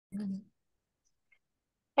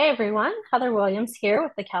Hey everyone, Heather Williams here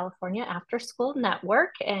with the California AfterSchool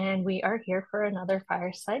Network, and we are here for another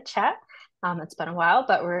Fireside chat. It's been a while,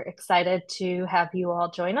 but we're excited to have you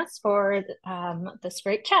all join us for this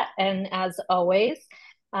great chat. And as always,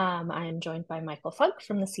 I am joined by Michael Funk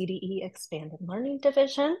from the CDE Expanded Learning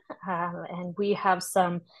Division, and we have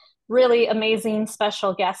some really amazing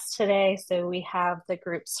special guests today. So we have the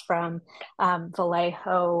groups from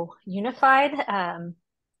Vallejo Unified.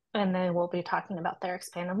 And then we'll be talking about their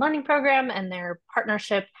expanded learning program and their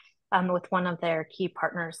partnership with one of their key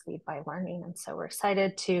partners, Lead by Learning. And so we're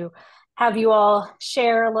excited to have you all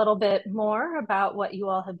share a little bit more about what you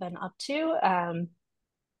all have been up to.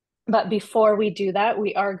 But before we do that,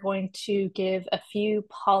 we are going to give a few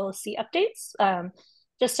policy updates.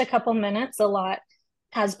 Just a couple minutes. A lot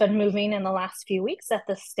has been moving in the last few weeks at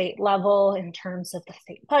the state level in terms of the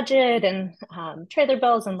state budget and trailer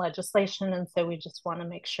bills and legislation. And so we just want to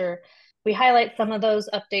make sure we highlight some of those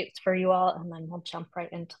updates for you all, and then we'll jump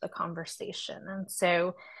right into the conversation. And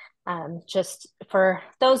so just for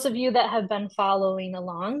those of you that have been following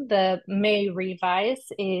along, the May revise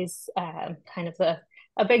is kind of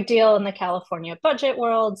a big deal in the California budget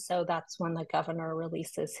world. So that's when the governor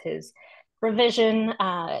releases his revision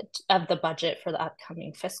of the budget for the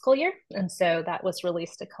upcoming fiscal year. And so that was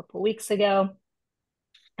released a couple weeks ago.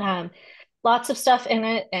 Lots of stuff in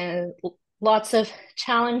it and lots of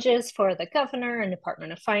challenges for the governor and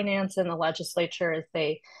Department of Finance and the legislature as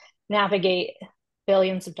they navigate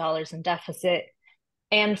billions of dollars in deficit.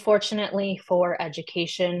 And fortunately for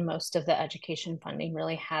education, most of the education funding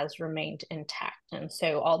really has remained intact. And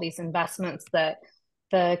so all these investments that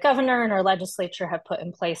the governor and our legislature have put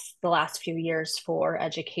in place the last few years for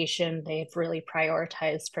education, they've really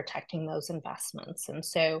prioritized protecting those investments. And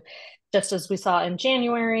so just as we saw in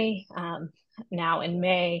January, now in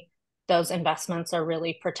May, those investments are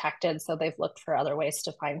really protected. So they've looked for other ways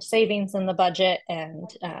to find savings in the budget.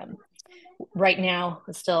 And right now,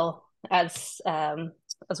 still as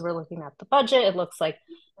we're looking at the budget, it looks like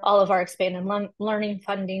all of our expanded learning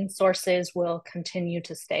funding sources will continue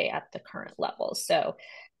to stay at the current levels. So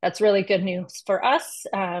that's really good news for us.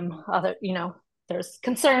 There's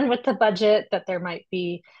concern with the budget that there might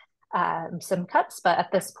be some cuts, but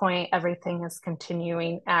at this point, everything is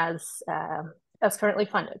continuing as currently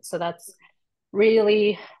funded. So that's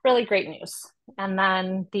really, really great news. And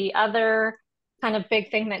then the other kind of big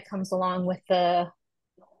thing that comes along with the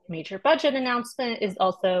major budget announcement is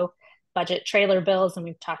also budget trailer bills. And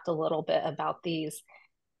we've talked a little bit about these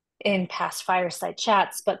in past fireside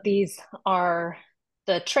chats, but these are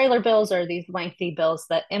the trailer bills are these lengthy bills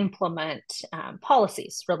that implement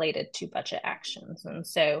policies related to budget actions. And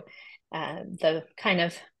so the kind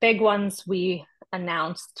of big ones we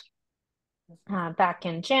announced back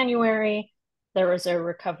in January, there was a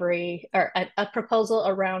recovery or a proposal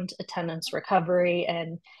around attendance recovery.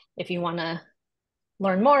 And if you want to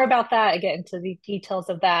learn more about that and get into the details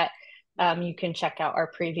of that, you can check out our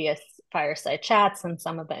previous fireside chats and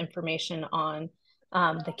some of the information on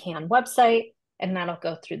the CAN website, and that'll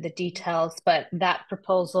go through the details. But that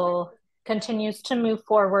proposal continues to move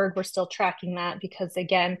forward. We're still tracking that because,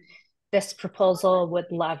 again, this proposal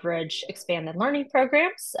would leverage expanded learning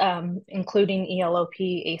programs, including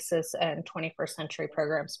ELOP, ACES, and 21st century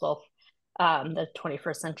programs, both the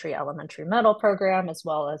 21st century elementary middle program, as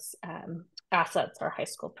well as assets, our high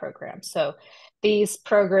school program. So these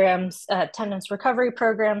programs, attendance recovery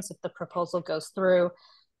programs, if the proposal goes through,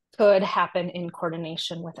 could happen in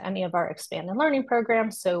coordination with any of our expanded learning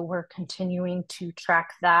programs. So we're continuing to track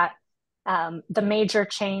that. The major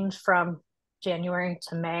change from January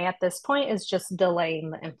to May at this point is just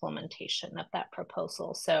delaying the implementation of that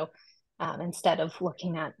proposal. So instead of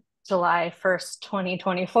looking at July 1st,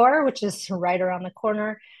 2024, which is right around the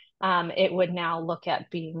corner, it would now look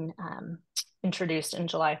at being introduced on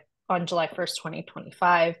July 1st,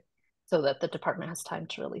 2025, so that the department has time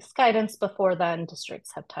to release guidance before then,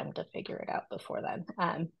 districts have time to figure it out before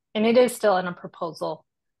then. And it is still in a proposal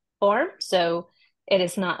form, so it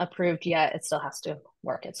is not approved yet. It still has to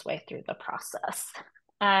work its way through the process.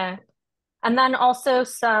 And then also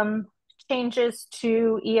some changes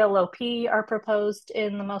to ELOP are proposed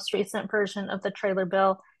in the most recent version of the trailer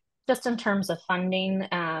bill, just in terms of funding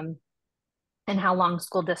and how long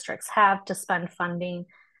school districts have to spend funding.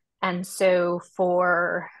 And so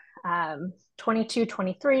for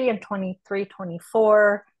 22-23 and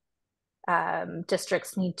 23-24,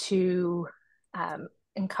 districts need to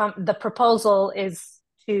the proposal is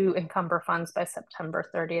to encumber funds by September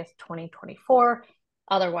 30th, 2024.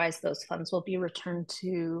 Otherwise, those funds will be returned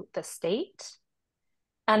to the state.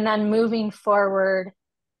 And then moving forward,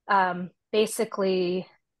 basically,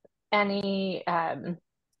 any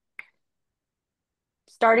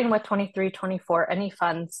starting with 23-24, any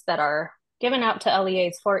funds that are given out to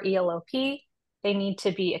LEAs for ELOP, they need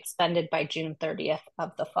to be expended by June 30th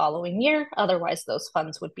of the following year. Otherwise, those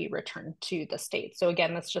funds would be returned to the state. So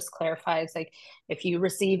again, this just clarifies, like, if you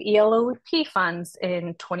receive ELOP funds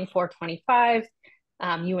in 24-25,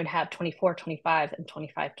 you would have 24-25 and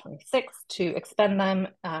 25-26 to expend them.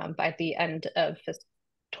 By the end of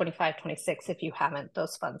 25-26, if you haven't,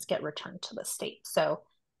 those funds get returned to the state. So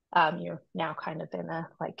you're now kind of in a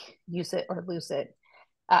like use it or lose it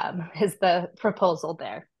is the proposal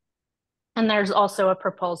there. And there's also a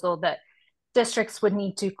proposal that districts would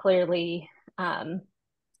need to clearly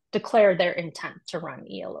declare their intent to run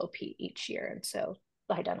ELOP each year, and so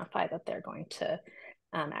identify that they're going to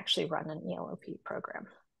actually run an ELOP program.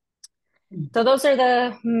 So those are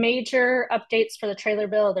the major updates for the trailer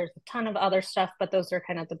bill. There's a ton of other stuff, but those are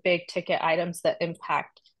kind of the big ticket items that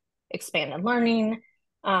impact expanded learning.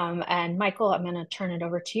 And Michael, I'm going to turn it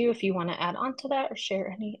over to you if you want to add on to that or share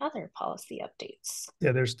any other policy updates.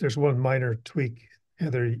 Yeah, there's one minor tweak.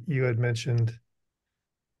 Heather, you had mentioned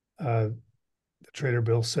the trailer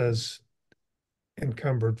bill says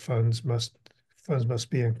encumbered funds must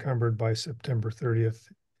be encumbered by September 30th.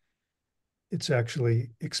 It's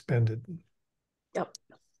actually expended. Yep.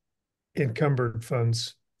 Encumbered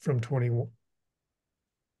funds from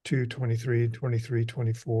 22, 23, 23,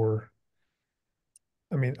 24.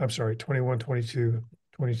 I'm sorry, 21, 22,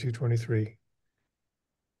 22, 23.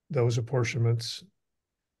 Those apportionments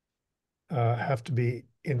have to be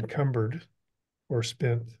encumbered or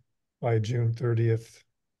spent by June 30th,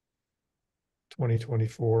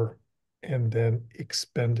 2024, and then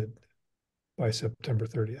expended by September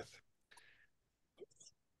 30th.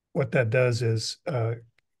 What that does is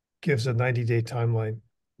gives a 90-day timeline,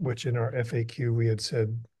 which in our FAQ we had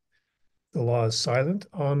said the law is silent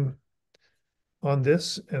on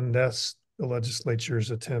this, and that's the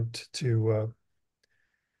legislature's attempt to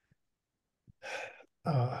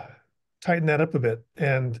tighten that up a bit.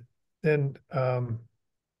 And then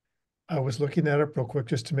I was looking that up real quick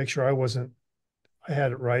just to make sure I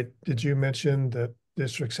had it right. Did you mention that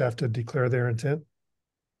districts have to declare their intent?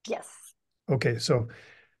 Yes. Okay, so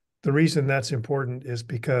the reason that's important is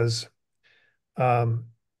because the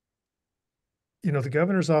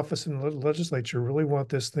governor's office and the legislature really want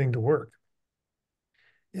this thing to work.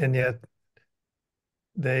 And yet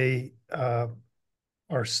they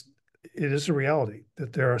it is a reality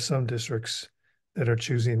that there are some districts that are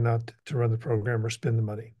choosing not to run the program or spend the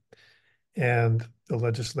money. And the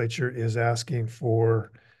legislature is asking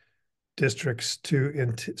for districts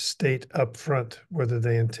to state upfront whether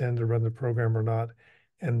they intend to run the program or not.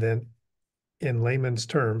 And then in layman's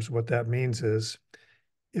terms, what that means is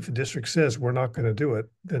if a district says we're not going to do it,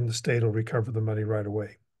 then the state will recover the money right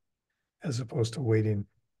away, as opposed to waiting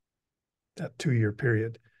that 2-year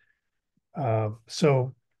period.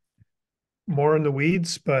 So more in the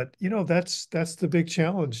weeds, but that's the big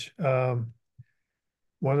challenge. One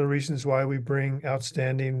of the reasons why we bring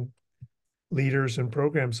outstanding leaders and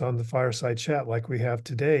programs on the Fireside Chat like we have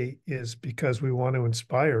today is because we want to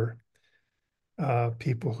inspire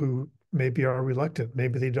people who maybe are reluctant,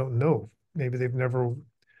 maybe they don't know, maybe they've never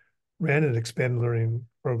ran an expanded learning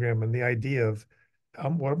program, and the idea of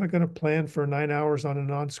what am I going to plan for 9 hours on a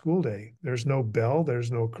non-school day? There's no bell, there's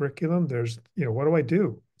no curriculum, there's, what do I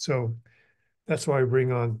do? So that's why we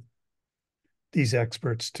bring on these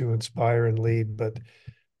experts to inspire and lead, but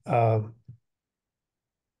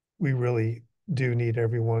we really do need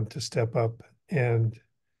everyone to step up and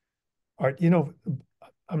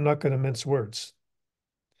I'm not going to mince words.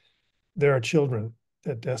 There are children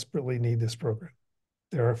that desperately need this program.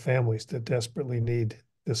 There are families that desperately need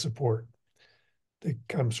the support that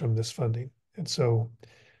comes from this funding. And so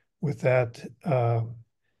with that,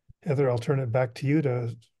 Heather, I'll turn it back to you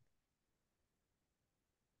to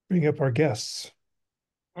bring up our guests.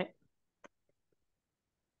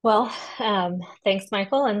 Well, thanks,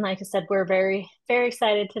 Michael. And like I said, we're very, very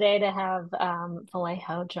excited today to have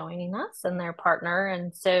Vallejo joining us and their partner.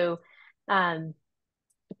 And so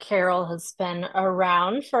Carol has been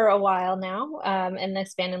around for a while now in the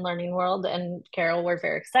expanded learning world. And Carol, we're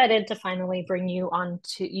very excited to finally bring you and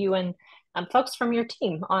folks from your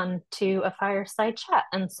team on to a fireside chat.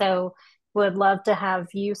 And so would love to have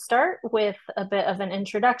you start with a bit of an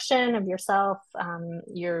introduction of yourself,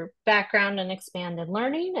 your background in expanded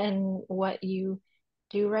learning and what you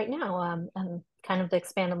do right now, and kind of the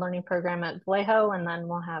expanded learning program at Vallejo, and then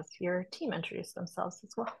we'll have your team introduce themselves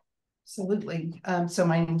as well. Absolutely. So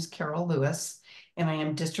my name is Carol Lewis, and I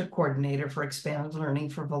am District Coordinator for Expanded Learning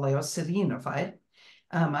for Vallejo City Unified.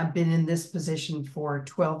 I've been in this position for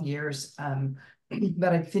 12 years,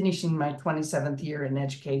 but I'm finishing my 27th year in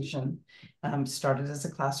education. Started as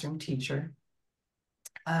a classroom teacher.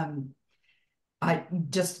 I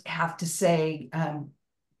just have to say,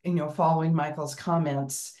 following Michael's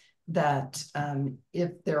comments, that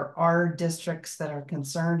if there are districts that are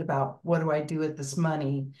concerned about what do I do with this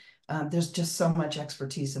money, there's just so much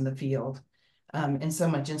expertise in the field, and so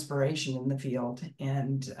much inspiration in the field.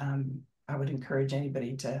 And I would encourage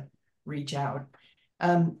anybody to reach out.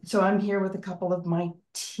 So I'm here with a couple of my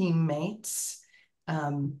teammates,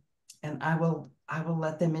 and I will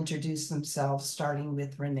let them introduce themselves, starting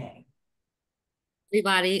with Renee.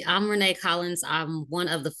 Everybody, I'm Renee Collins. I'm one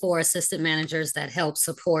of the 4 assistant managers that help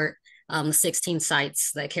support the 16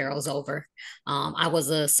 sites that Carol's over. I was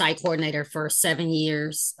a site coordinator for 7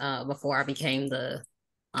 years before I became the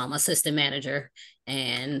assistant manager.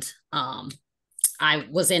 And I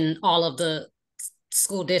was in all of the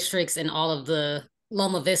school districts and all of the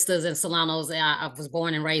Loma Vistas and Solanos. I was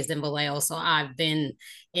born and raised in Vallejo, so I've been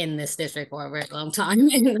in this district for a very long time.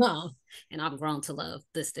 And I've grown to love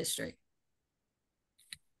this district.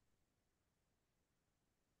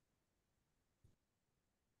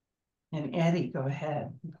 And Eddie, go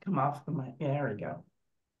ahead. Come off the mic. There we go.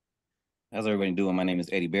 How's everybody doing? My name is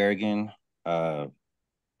Eddie Barragan.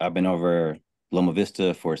 I've been over Loma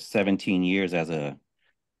Vista for 17 years as a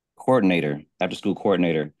coordinator, after school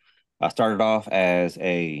coordinator. I started off as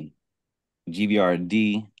a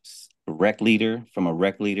GVRD rec leader, from a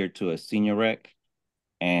rec leader to a senior rec.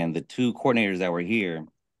 And the 2 coordinators that were here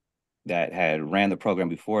that had ran the program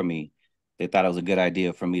before me, they thought it was a good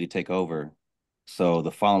idea for me to take over. So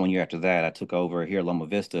the following year after that, I took over here at Loma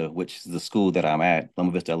Vista, which is the school that I'm at,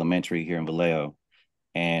 Loma Vista Elementary here in Vallejo.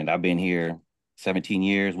 And I've been here 17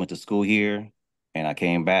 years, went to school here, and I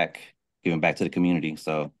came back, giving back to the community.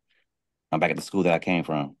 So I'm back at the school that I came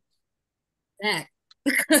from.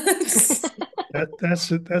 That's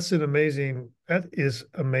an amazing, that is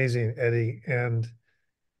amazing, Eddie. And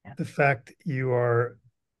the fact you are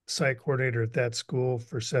site coordinator at that school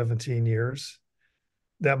for 17 years,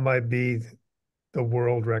 that might be the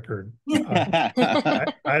world record.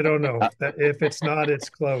 I don't know if it's not, it's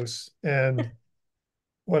close. And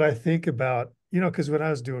what I think about, because when I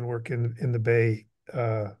was doing work in the Bay,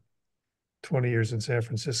 20 years in San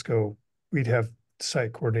Francisco, we'd have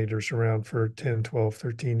site coordinators around for 10, 12,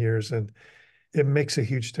 13 years. And it makes a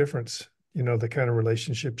huge difference, the kind of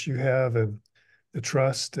relationships you have and the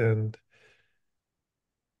trust. And,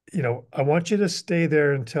 I want you to stay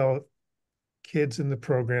there until kids in the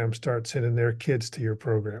program start sending their kids to your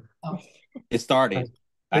program. Oh. It started.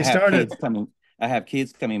 I have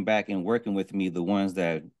kids coming back and working with me. The ones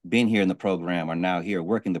that been here in the program are now here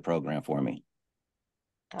working the program for me.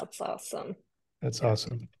 That's awesome. That's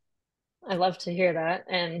awesome. I love to hear that.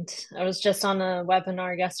 And I was just on a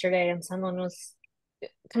webinar yesterday, and someone was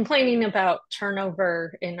complaining about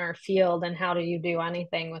turnover in our field and how do you do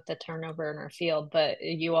anything with the turnover in our field. But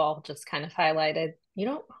you all just kind of highlighted, you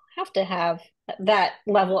don't have to have that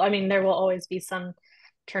level. I mean, there will always be some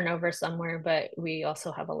turnover somewhere, but we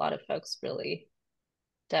also have a lot of folks really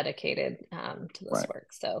dedicated to this work.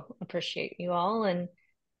 So appreciate you all.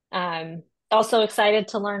 And also excited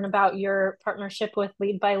to learn about your partnership with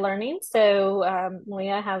Lead by Learning. So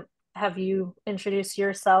Malia, have you introduce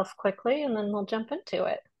yourself quickly and then we'll jump into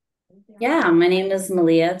it. Yeah, my name is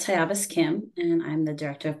Malia Taybas-Kim, and I'm the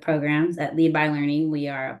Director of Programs at Lead by Learning. We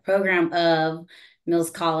are a program of Mills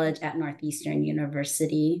College at Northeastern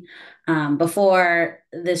University. Before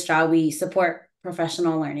this job, we support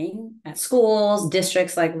professional learning at schools,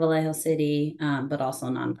 districts like Vallejo City, but also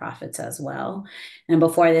nonprofits as well. And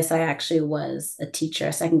before this, I actually was a teacher,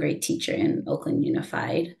 a second grade teacher in Oakland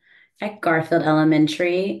Unified at Garfield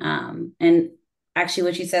Elementary. And actually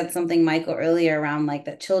what you said something, Michael, earlier around like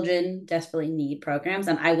that children desperately need programs.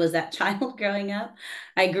 And I was that child growing up.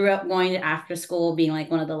 I grew up going to after school, being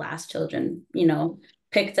like one of the last children,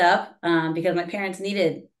 picked up because my parents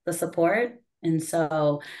needed the support. And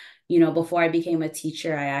so, before I became a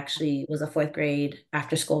teacher, I actually was a 4th grade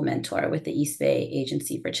after school mentor with the East Bay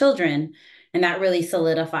Agency for Children. And that really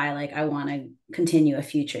solidified, like, I want to continue a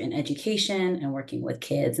future in education and working with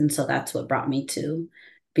kids. And so that's what brought me to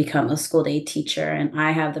become a school day teacher. And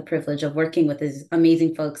I have the privilege of working with these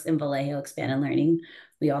amazing folks in Vallejo Expanded Learning.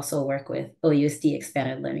 We also work with OUSD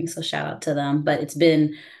Expanded Learning, so shout out to them. But it's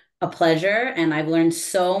been a pleasure, and I've learned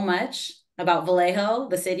so much about Vallejo,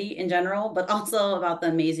 the city in general, but also about the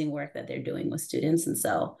amazing work that they're doing with students. And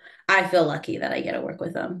so I feel lucky that I get to work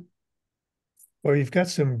with them. Well, you've got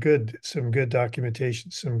some good documentation,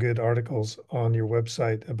 some good articles on your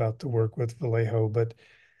website about the work with Vallejo, but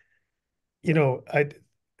you know,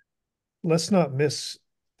 let's not miss,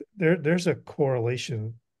 there's a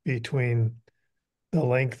correlation between the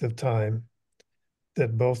length of time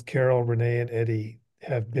that both Carol, Renee, and Eddie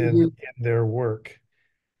have been in their work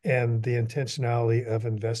and the intentionality of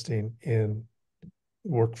investing in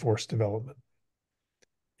workforce development.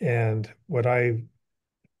 And when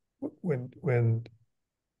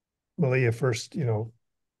Malia first, we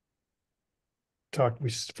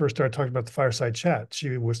first started talking about the Fireside Chat,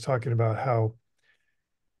 she was talking about how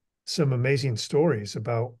some amazing stories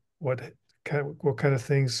about what kind of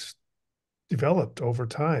things developed over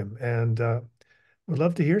time. And would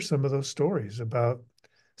love to hear some of those stories about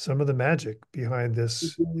some of the magic behind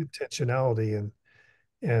this intentionality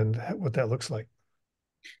and what that looks like.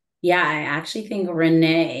 Yeah, I actually think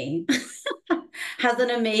Renee has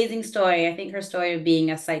an amazing story. I think her story of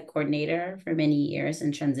being a site coordinator for many years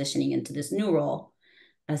and transitioning into this new role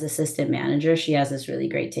as assistant manager, she has this really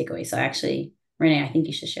great takeaway. So actually, Renee, I think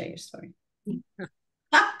you should share your story.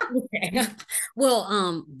 Okay.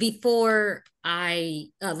 Well, before I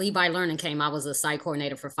Lead by Learning came, I was a site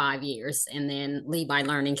coordinator for 5 years, and then Lead by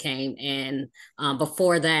Learning came, and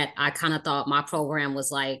before that, I kind of thought my program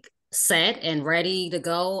was like set and ready to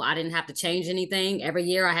go. I didn't have to change anything. Every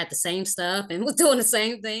year I had the same stuff and was doing the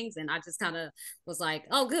same things, and I just kind of was like,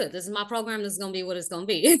 oh, good, this is my program. This is gonna be what it's gonna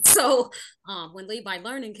be. So when Lead by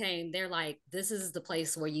Learning came, they're like, this is the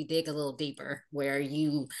place where you dig a little deeper, where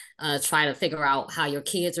you try to figure out how your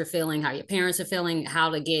kids are feeling, how your parents are feeling, how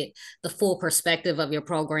to get the full perspective of your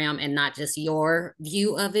program and not just your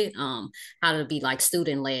view of it, how to be like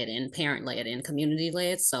student-led and parent-led and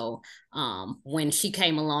community-led. So when she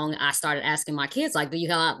came along, I started asking my kids, like, do you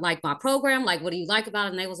like my program? Like, what do you like about it?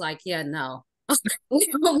 And they was like, yeah, no. We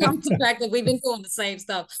don't like the fact that we've been doing the same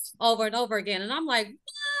stuff over and over again. And I'm like,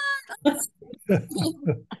 what?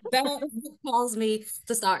 That caused me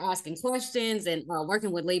to start asking questions and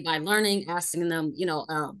working with Lead by Learning, asking them,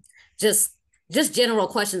 just general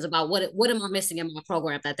questions about what am I missing in my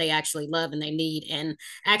program that they actually love and they need. And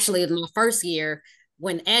actually, in my first year,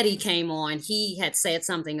 when Eddie came on, he had said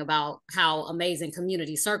something about how amazing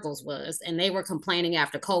community circles was. And they were complaining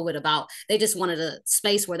after COVID about they just wanted a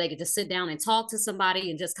space where they could just sit down and talk to somebody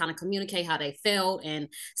and just kind of communicate how they felt and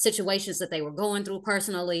situations that they were going through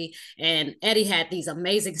personally. And Eddie had these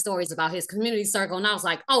amazing stories about his community circle. And I was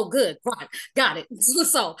like, oh, good, right, got it.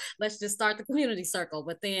 So let's just start the community circle.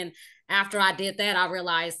 But then after I did that, I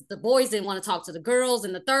realized the boys didn't want to talk to the girls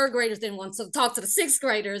and the third graders didn't want to talk to the sixth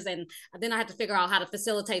graders. And then I had to figure out how to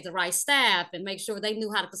facilitate the right staff and make sure they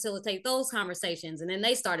knew how to facilitate those conversations. And then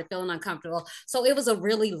they started feeling uncomfortable. So it was a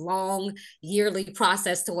really long yearly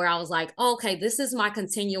process to where I was like, okay, this is my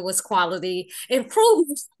continuous quality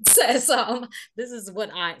improvement process. This is what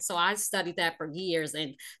I studied that for years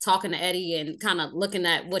and talking to Eddie and kind of looking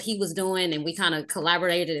at what he was doing, and we kind of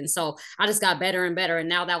collaborated. And so I just got better and better. And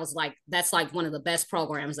now that's like one of the best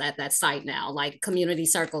programs at that site now, like community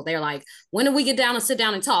circle. They're like, when do we get down and sit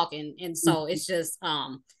down and talk? And so it's just,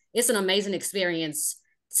 it's an amazing experience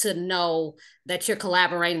to know that you're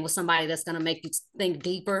collaborating with somebody that's going to make you think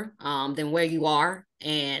deeper than where you are.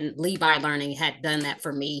 And Lead by Learning had done that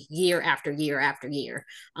for me year after year after year,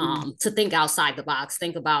 to think outside the box,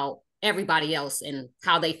 think about everybody else and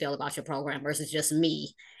how they feel about your program versus just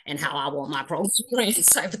me and how I want my program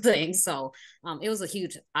type of thing. So it was a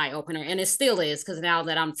huge eye opener, and it still is, because now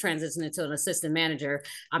that I'm transitioning to an assistant manager,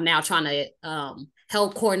 I'm now trying to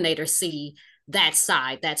help coordinators see that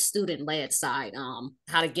side, that student-led side,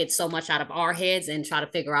 how to get so much out of our heads and try to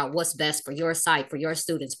figure out what's best for your site, for your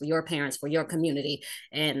students, for your parents, for your community,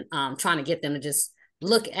 and trying to get them to just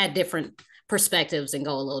look at different perspectives and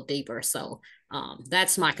go a little deeper. So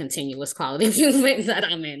that's my continuous quality improvement that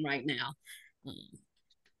I'm in right now.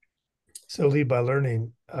 So Lead by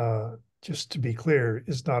Learning, just to be clear,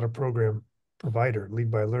 is not a program provider. Lead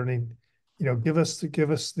by Learning, give us the 2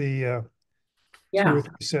 or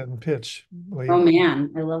 3 sentence pitch. Oh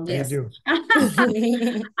man, I love this. You do.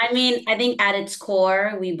 I mean, I think at its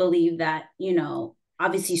core, we believe that,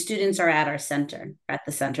 obviously students are at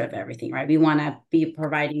the center of everything, right? We want to be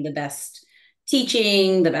providing the best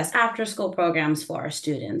teaching, the best after school programs for our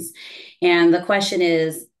students. And the question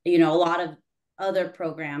is, a lot of other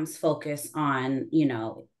programs focus on,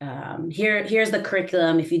 here's the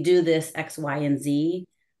curriculum. If you do this X, Y, and Z,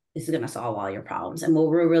 this is going to solve all your problems. And what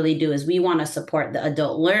we really do is we want to support the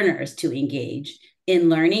adult learners to engage in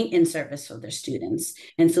learning in service for their students.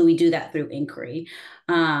 And so we do that through inquiry.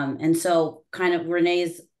 And so kind of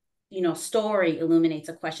Renee's, story illuminates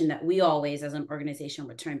a question that we always as an organization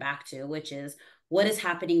return back to, which is, what is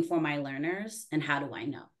happening for my learners and how do I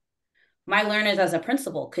know? my learners as a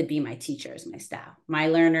principal could be my teachers, my staff. My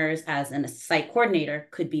learners as a site coordinator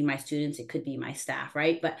could be my students. It could be my staff,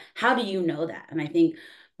 right? But how do you know that? And I think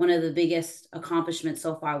one of the biggest accomplishments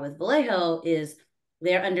so far with Vallejo is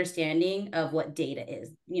their understanding of what data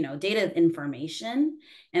is. Data is information.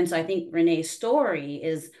 And so I think Renee's story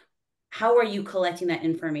is, how are you collecting that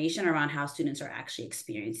information around how students are actually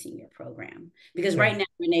experiencing your program? Because right now,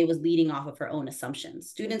 Renee was leading off of her own assumptions.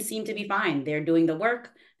 Students seem to be fine. They're doing the work,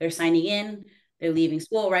 they're signing in, they're leaving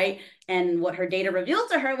school, right? And what her data revealed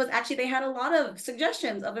to her was actually they had a lot of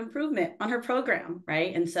suggestions of improvement on her program,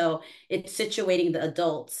 right? And so it's situating the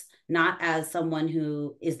adults not as someone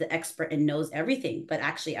who is the expert and knows everything, but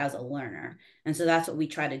actually as a learner. And so that's what we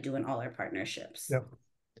try to do in all our partnerships. Yep.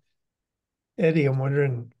 Eddie, I'm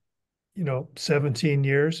wondering, 17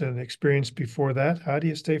 years and experience before that, how do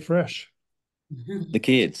you stay fresh? The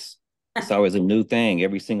kids. It's always a new thing.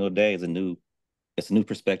 Every single day is it's a new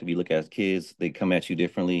perspective. You look at kids, they come at you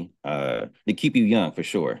differently. They keep you young for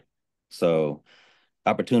sure. So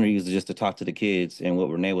opportunities just to talk to the kids, and what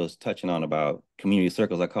Renee was touching on about community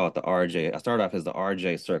circles, I call it the RJ. I started off as the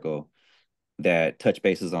RJ circle that touch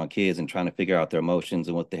bases on kids and trying to figure out their emotions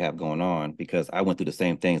and what they have going on, because I went through the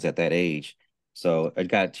same things at that age. So I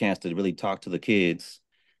got a chance to really talk to the kids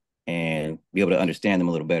and be able to understand them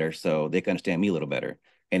a little better so they can understand me a little better.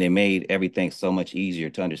 And it made everything so much easier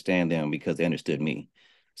to understand them because they understood me.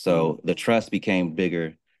 So the trust became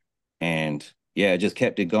bigger, and yeah, it just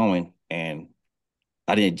kept it going. And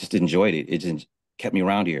I just enjoyed it. It just kept me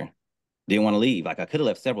around here. Didn't want to leave. Like, I could have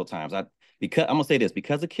left several times. Because I'm gonna say this,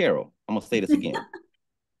 because of Carol, I'm gonna say this again.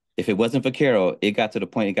 If it wasn't for Carol, it got to the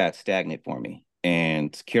point it got stagnant for me.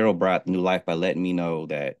 And Carol brought new life by letting me know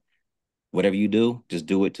that whatever you do, just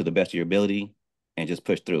do it to the best of your ability and just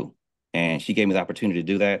push through. And she gave me the opportunity to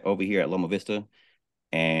do that over here at Loma Vista.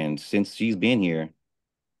 And since she's been here,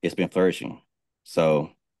 it's been flourishing. So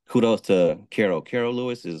kudos to Carol. Carol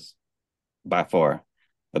Lewis is by far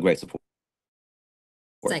a great support.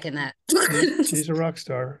 Second that. She's a rock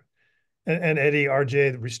star. And Eddie,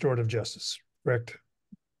 RJ, restorative justice, correct?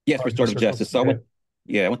 Yes, restorative justice. So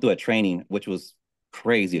I went through a training, which was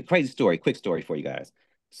crazy. A crazy story, quick story for you guys.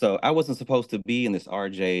 So I wasn't supposed to be in this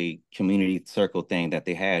RJ community circle thing that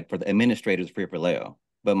they had for the administrators for Vallejo.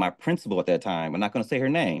 But my principal at that time, I'm not going to say her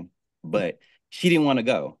name, but she didn't want to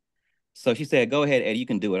go. So she said, go ahead, Eddie, you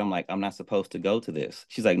can do it. I'm like, I'm not supposed to go to this.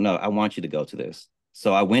 She's like, no, I want you to go to this.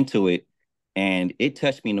 So I went to it, and it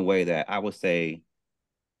touched me in a way that I would say,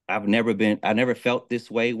 I never felt this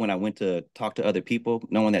way when I went to talk to other people,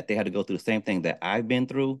 knowing that they had to go through the same thing that I've been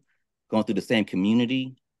through, going through the same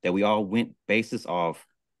community, that we all went basis of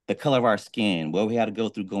the color of our skin, what we had to go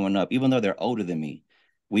through growing up, even though they're older than me.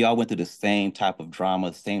 We all went through the same type of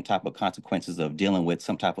drama, same type of consequences of dealing with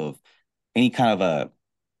some type of any kind of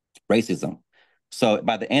racism. So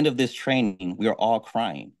by the end of this training, we were all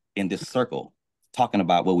crying in this circle, talking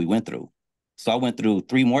about what we went through. So I went through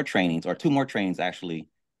 2 more trainings actually.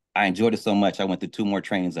 I enjoyed it so much. I went through 2 more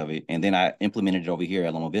trainings of it. And then I implemented it over here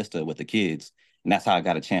at Loma Vista with the kids. And that's how I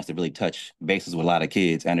got a chance to really touch bases with a lot of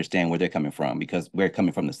kids, understand where they're coming from, because we're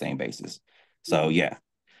coming from the same basis. So yeah,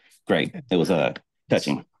 great. It was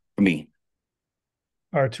touching for me.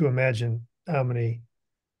 Hard to imagine how many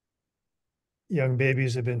young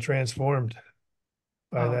babies have been transformed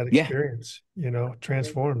by that experience,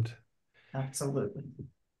 transformed. Absolutely.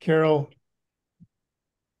 Carol,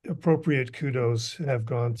 appropriate kudos have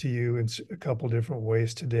gone to you in a couple different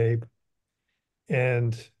ways today.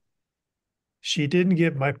 And she didn't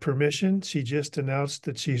get my permission. She just announced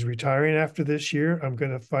that she's retiring after this year. I'm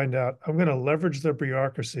going to find out. I'm going to leverage the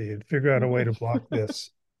bureaucracy and figure out a way to block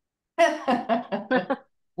this.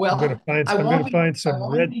 Well, I'm going to find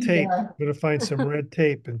some red tape. I'm going to find some red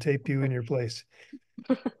tape and tape you in your place.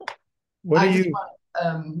 What are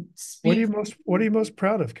you most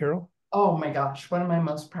proud of, Carol? Oh my gosh, what am I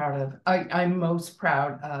most proud of? I'm most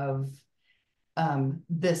proud of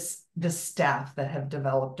the staff that have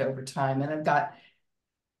developed over time. And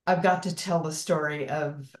I've got to tell the story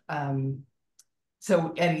of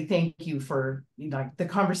so Eddie, thank you for the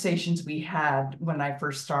conversations we had when I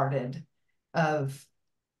first started of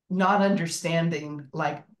not understanding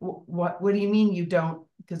what do you mean you don't,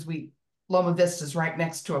 because Loma Vista is right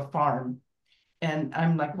next to a farm. And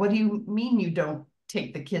I'm like, what do you mean you don't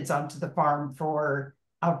take the kids onto the farm for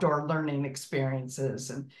outdoor learning experiences?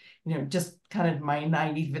 And, just kind of my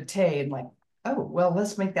naivete and like, oh, well,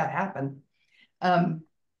 let's make that happen.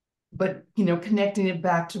 But, connecting it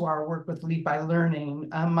back to our work with Lead by Learning,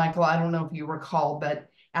 Michael, I don't know if you recall, but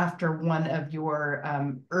after one of your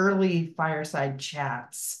early Fireside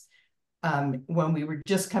chats, when we were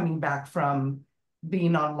just coming back from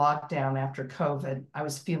being on lockdown after COVID, I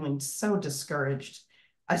was feeling so discouraged.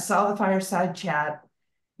 I saw the Fireside chat,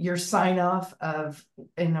 your sign off of,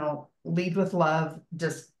 lead with love,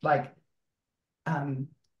 just like, kind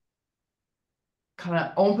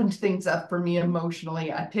of opened things up for me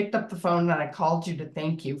emotionally. I picked up the phone and I called you to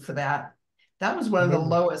thank you for that. That was one of the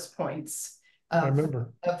lowest points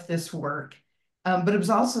of this work. But it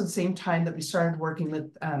was also the same time that we started working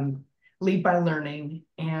with Lead by Learning,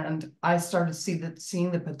 and I started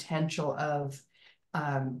seeing the potential of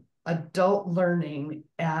adult learning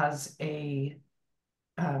as a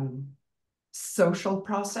social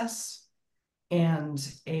process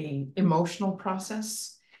and a emotional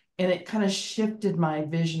process. And it kind of shifted my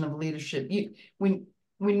vision of leadership. When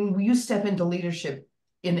you step into leadership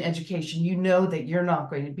in education, you know that you're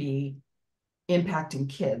not going to be impacting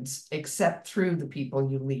kids except through the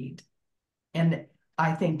people you lead. And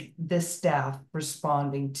I think this staff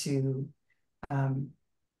responding to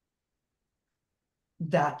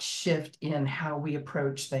that shift in how we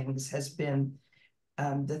approach things has been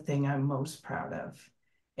the thing I'm most proud of.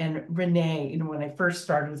 And Renee, when I first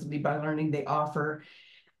started with Lead by Learning, they offer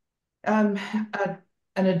an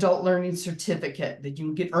adult learning certificate that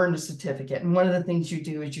you can earn a certificate. And one of the things you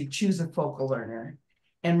do is you choose a focal learner.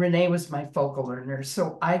 And Renee was my focal learner.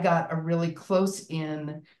 So I got a really close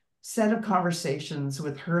in set of conversations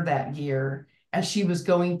with her that year as she was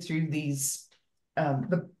going through these,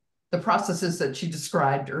 the processes that she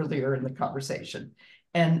described earlier in the conversation.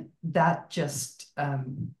 And that just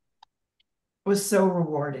was so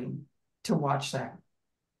rewarding to watch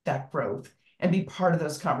that growth and be part of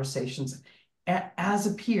those conversations as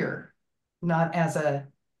a peer, not as a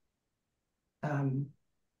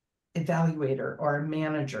evaluator or a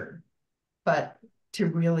manager, but to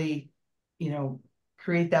really,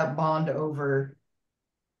 create that bond over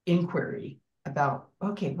inquiry about,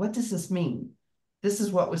 okay, what does this mean? This is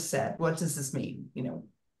what was said. What does this mean?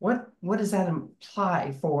 What does that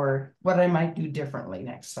imply for what I might do differently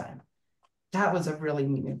next time? That was a really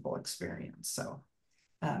meaningful experience. So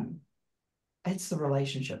it's the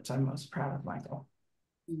relationships I'm most proud of, Michael.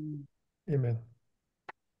 Amen.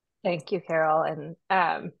 Thank you, Carol.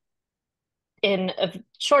 And in a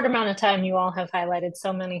short amount of time, you all have highlighted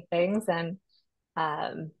so many things. And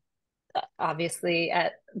obviously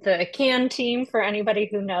at the CAN team, for anybody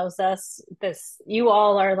who knows us, you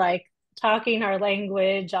all are like talking our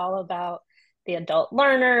language, all about the adult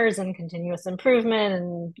learners and continuous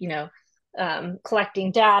improvement and,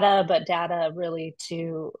 collecting data, but data really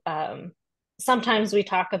to, sometimes we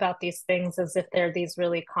talk about these things as if they're these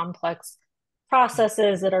really complex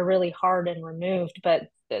processes that are really hard and removed, but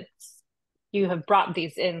you have brought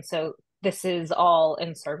these in. So this is all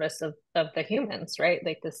in service of the humans, right?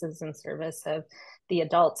 Like this is in service of the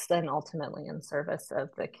adults, then ultimately in service of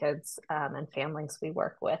the kids and families we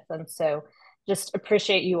work with. And so just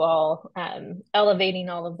appreciate you all elevating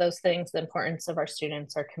all of those things, the importance of our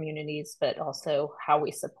students, our communities, but also how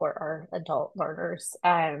we support our adult learners.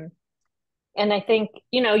 And I think,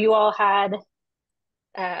 you all had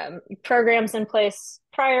programs in place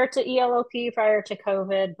prior to ELOP, prior to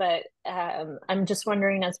COVID, but I'm just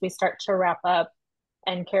wondering as we start to wrap up,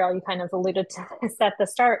 and Carol, you kind of alluded to this at the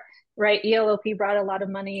start, right? ELOP brought a lot of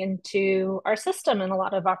money into our system and a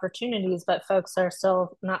lot of opportunities, but folks are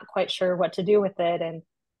still not quite sure what to do with it. And,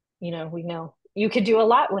 we know you could do a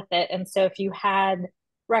lot with it. And so if you had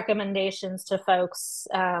recommendations to folks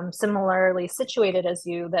similarly situated as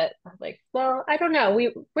you that are like, well, I don't know,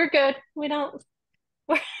 we're good. We're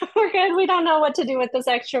good. We don't know what to do with this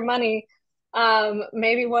extra money.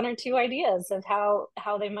 Maybe one or two ideas of how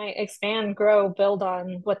they might expand, grow, build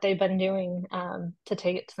on what they've been doing to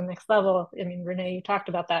take it to the next level. I mean, Renee, you talked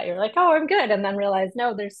about that. You're like, oh, I'm good. And then realize,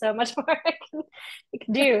 no, there's so much more I can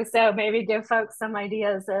do. So maybe give folks some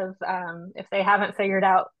ideas of if they haven't figured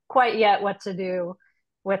out quite yet what to do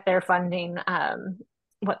with their funding,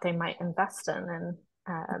 what they might invest in.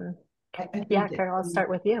 And yeah, Carol, I'll start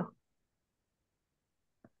with you.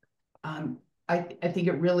 I think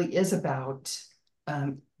it really is about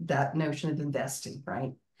that notion of investing,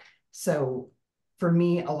 right? So for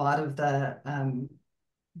me, a lot of the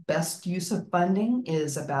best use of funding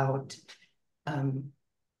is about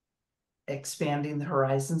expanding the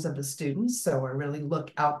horizons of the students. So I really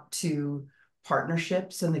look out to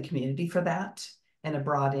partnerships in the community for that. And I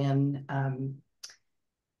brought in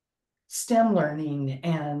STEM learning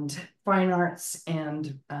and fine arts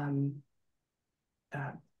and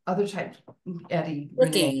other types. Eddie,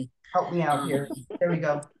 Renee, help me out here. There we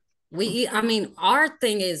go. Our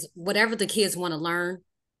thing is whatever the kids want to learn,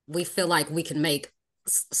 we feel like we can make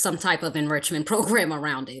some type of enrichment program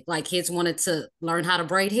around it. Like kids wanted to learn how to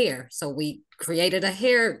braid hair, so we created a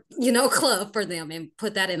hair, club for them and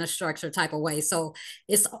put that in a structured type of way. So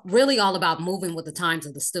it's really all about moving with the times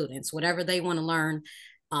of the students, whatever they want to learn.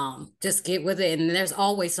 Just get with it. And there's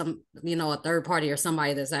always some, a third party or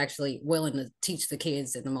somebody that's actually willing to teach the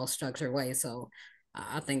kids in the most structured way. So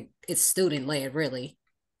I think it's student led, really.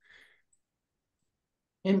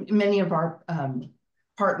 And many of our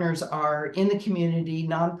partners are in the community,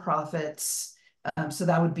 nonprofits. So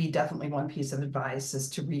that would be definitely one piece of advice, is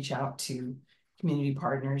to reach out to community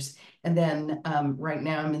partners. And then right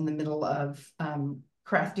now I'm in the middle of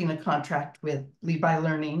crafting a contract with Lead by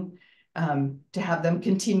Learning to have them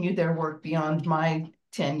continue their work beyond my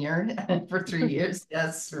tenure for 3 years.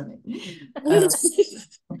 Yes, Renee.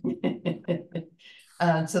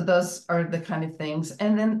 So those are the kind of things.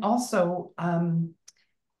 And then also, and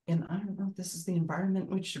I don't know if this is the environment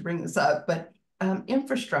we should bring this up, but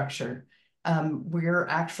infrastructure. We're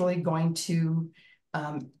actually going to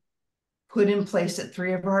put in place at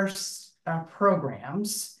 3 of our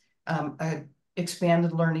programs,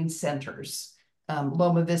 expanded learning centers,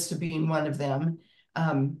 Loma Vista being one of them.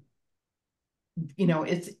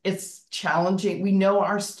 It's challenging. We know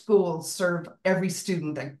our schools serve every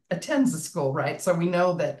student that attends the school, right? So we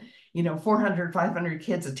know that, 400, 500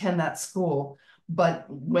 kids attend that school. But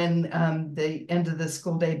when the end of the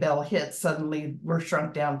school day bell hits, suddenly we're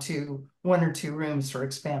shrunk down to 1 or 2 rooms for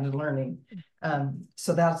expanded learning.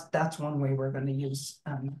 So that's one way we're going to use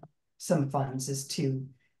some funds, is to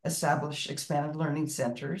establish expanded learning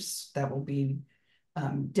centers that will be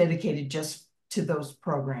dedicated just to those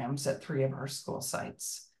programs at 3 of our school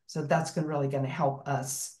sites. So that's really going to help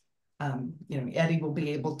us. Eddie will be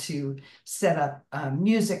able to set up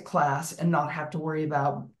music class and not have to worry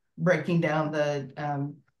about breaking down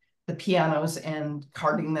the pianos and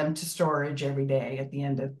carting them to storage every day at the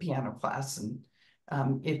end of piano class. And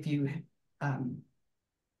if you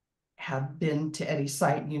have been to Eddie's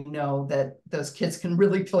site, you know that those kids can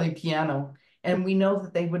really play piano. And we know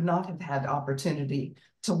that they would not have had opportunity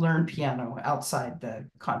to learn piano outside the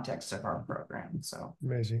context of our program. So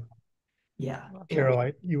amazing. Yeah.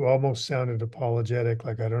 Carol, you almost sounded apologetic.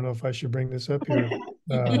 Like, I don't know if I should bring this up here.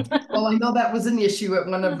 Well, I know that was an issue at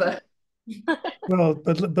one of the. Well,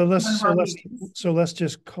 but let's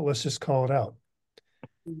just call it out.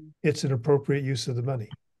 It's an appropriate use of the money.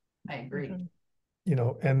 I agree.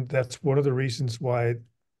 And that's one of the reasons why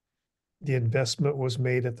the investment was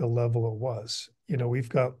made at the level it was.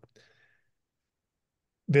 We've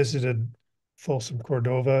visited Folsom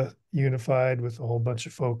Cordova Unified with a whole bunch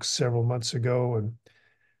of folks several months ago, and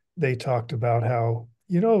they talked about how,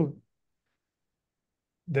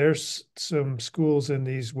 there's some schools in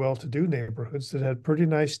these well-to-do neighborhoods that had pretty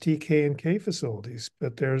nice TK and K facilities,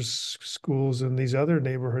 but there's schools in these other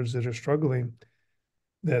neighborhoods that are struggling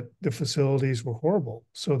that the facilities were horrible.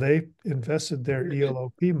 So they invested their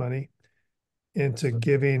ELOP money into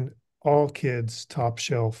giving all kids top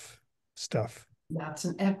shelf stuff. That's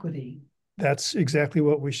an equity. That's exactly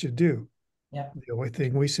what we should do. Yeah. The only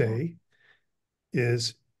thing we say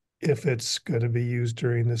is, if it's going to be used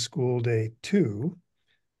during the school day too,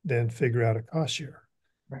 then figure out a cost share.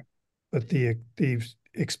 Right. But the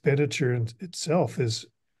expenditure itself is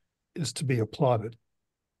to be applauded.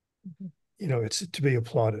 It's to be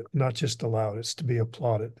applauded, not just allowed. It's to be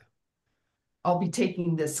applauded. I'll be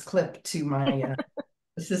taking this clip to my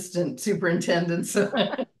assistant superintendent. So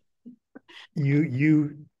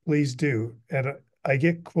you please do. And I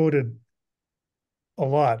get quoted a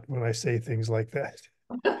lot when I say things like that.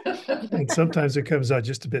 And sometimes it comes out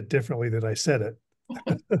just a bit differently than I said it.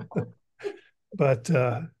 But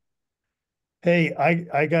hey,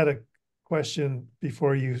 I got a question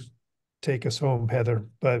before you take us home, Heather.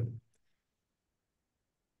 But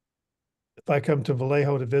if I come to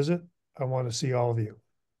Vallejo to visit, I want to see all of you.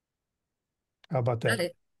 How about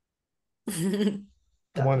that?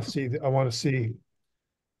 I want to see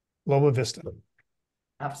Loma Vista.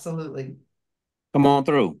 Absolutely. Come on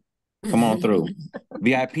through. Come on through.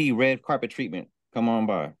 VIP red carpet treatment. Come on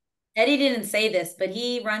by. Eddie didn't say this, but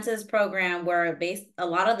he runs his program where a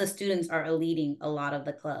lot of the students are leading a lot of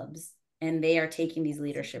the clubs, and they are taking these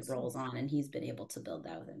leadership roles on, and he's been able to build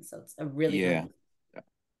that with them. So it's a really good.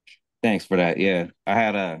 Thanks for that. Yeah, I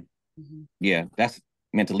had that's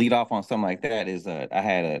meant to lead off on something like that. Is I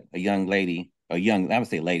had a young lady, I would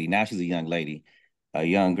say lady. Now she's a young lady, a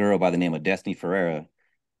young girl by the name of Destiny Ferreira.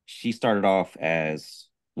 She started off as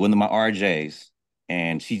one of my RJs.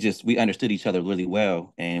 And we understood each other really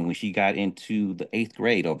well. And when she got into the 8th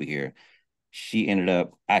grade over here, she ended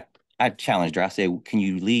up, I challenged her. I said, can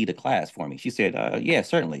you lead a class for me? She said, yeah,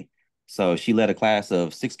 certainly. So she led a class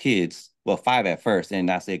of 6 kids, well, 5 at first. And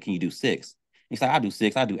I said, can you do 6? He said, I'll do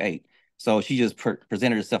 6, I'll do 8. So she just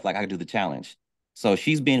presented herself like I could do the challenge. So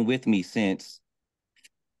she's been with me since,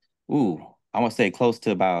 ooh, I want to say close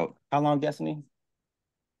to about, how long, Destiny?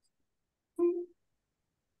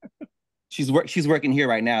 She's working here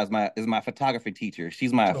right now as my photography teacher.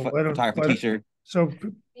 She's my photography teacher. So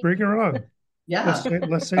bring her on. Yeah.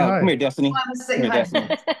 Let's say hi. Come here, Destiny. I want to say Come here, hi.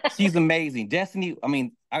 Destiny. She's amazing. Destiny, I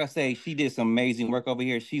mean, I gotta say, she did some amazing work over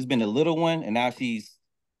here. She's been the little one, and now she's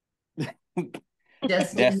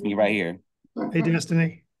Destiny right here. Hey,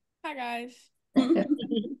 Destiny. Hi, guys.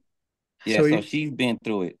 Yeah, so she's been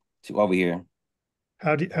through it over here.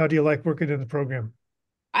 How do you like working in the program?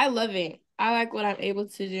 I love it. I like what I'm able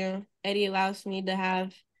to do. Eddie allows me to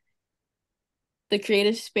have the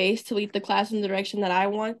creative space to lead the class in the direction that I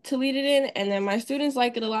want to lead it in. And then my students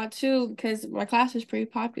like it a lot too, because my class is pretty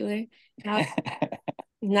popular.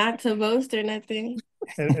 Not to boast or nothing.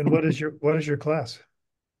 And what is your class?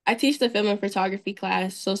 I teach the film and photography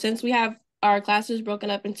class. So since we have our classes broken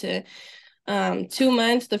up into 2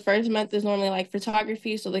 months, the first month is normally like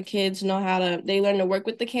photography, so the kids know they learn to work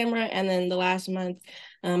with the camera, and then the last month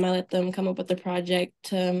I let them come up with a project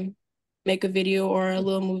to make a video or a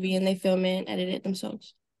little movie, and they film it and edit it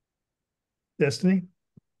themselves. Destiny?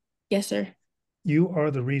 Yes, sir. You are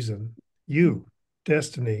the reason,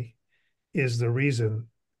 Destiny, is the reason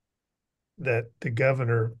that the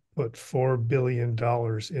governor put $4 billion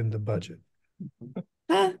in the budget.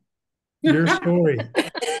 Your story.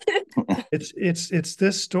 It's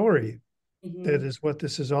this story that is what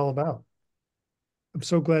this is all about. I'm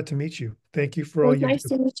so glad to meet you. Thank you for all you do. Nice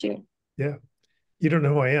to meet you. Yeah. You don't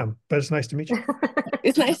know who I am, but it's nice to meet you.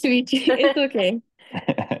 It's nice to meet you. It's okay.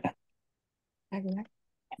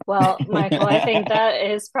 Well, Michael, I think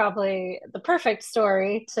that is probably the perfect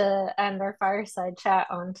story to end our fireside chat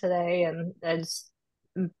on today. And it's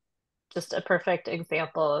just a perfect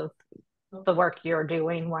example of the work you're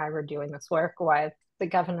doing, why we're doing this work, why the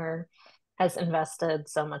governor has invested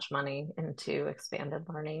so much money into expanded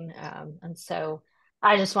learning. And so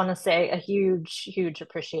I just want to say a huge, huge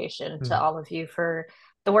appreciation to all of you for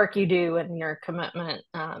the work you do and your commitment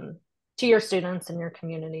to your students and your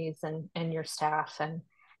communities and your staff. And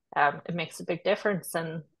it makes a big difference.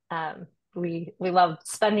 And we love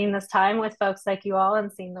spending this time with folks like you all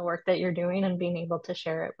and seeing the work that you're doing and being able to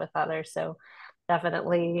share it with others. So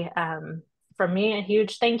definitely from me, a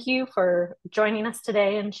huge thank you for joining us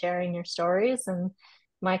today and sharing your stories. And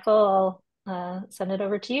Michael, I'll send it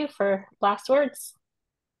over to you for last words.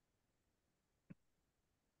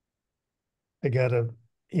 I got an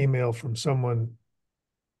email from someone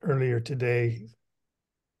earlier today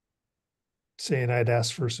saying I'd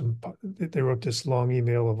asked for they wrote this long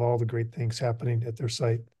email of all the great things happening at their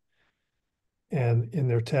site. And in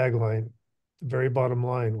their tagline, the very bottom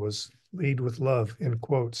line was "lead with love" in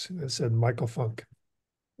quotes. And it said Michael Funk.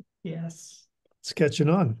 Yes. It's catching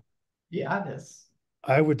on. Yeah, it is.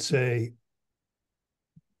 I would say,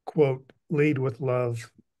 quote, "lead with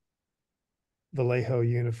love, Vallejo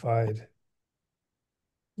Unified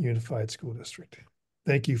School District."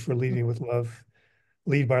 Thank you for leading with love.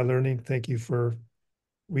 Lead by learning. Thank you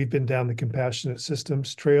we've been down the compassionate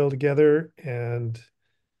systems trail together, and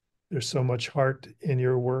there's so much heart in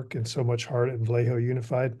your work and so much heart in Vallejo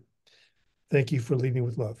Unified. Thank you for leading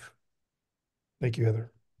with love. Thank you,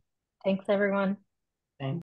 Heather. Thanks, everyone.